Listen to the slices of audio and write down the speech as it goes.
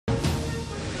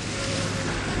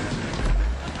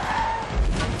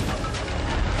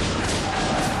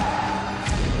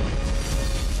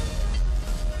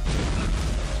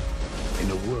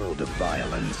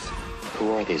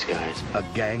these guys. A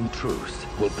gang truce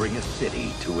will bring a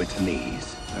city to its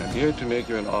knees. I'm here to make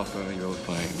you an offer you'll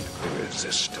find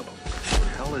irresistible. Who the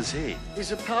hell is he?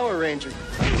 He's a Power Ranger.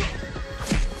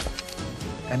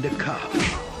 And a cop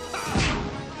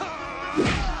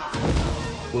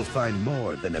will find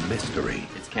more than a mystery.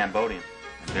 It's Cambodian,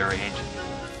 very ancient.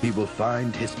 He will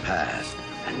find his past.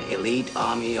 An elite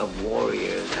army of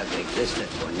warriors has existed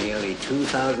for nearly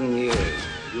 2,000 years.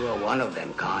 You are one of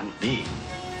them, Khan. Me?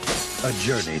 A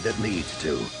journey that leads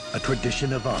to a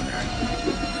tradition of honor.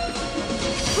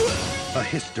 A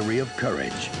history of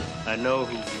courage. I know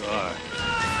who you are.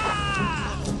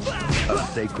 A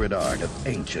sacred art of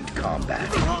ancient combat.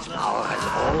 Its power has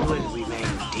always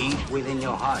remained deep within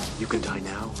your heart. You can die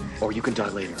now, or you can die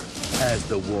later. As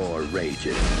the war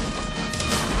rages,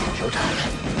 Showtime.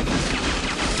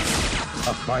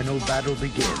 a final battle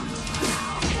begins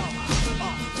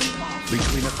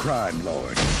between a crime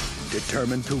lord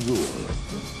determined to rule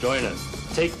Join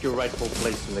us. Take your rightful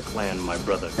place in the clan, my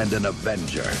brother. and an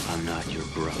avenger I'm not your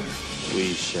brother.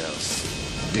 We shall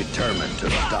see. determined to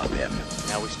stop him.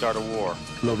 Now we start a war.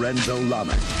 Lorenzo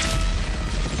Lamas.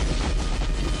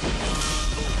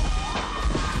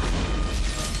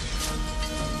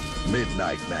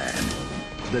 Midnight Man.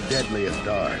 The deadliest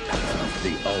art.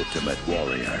 The ultimate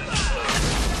warrior.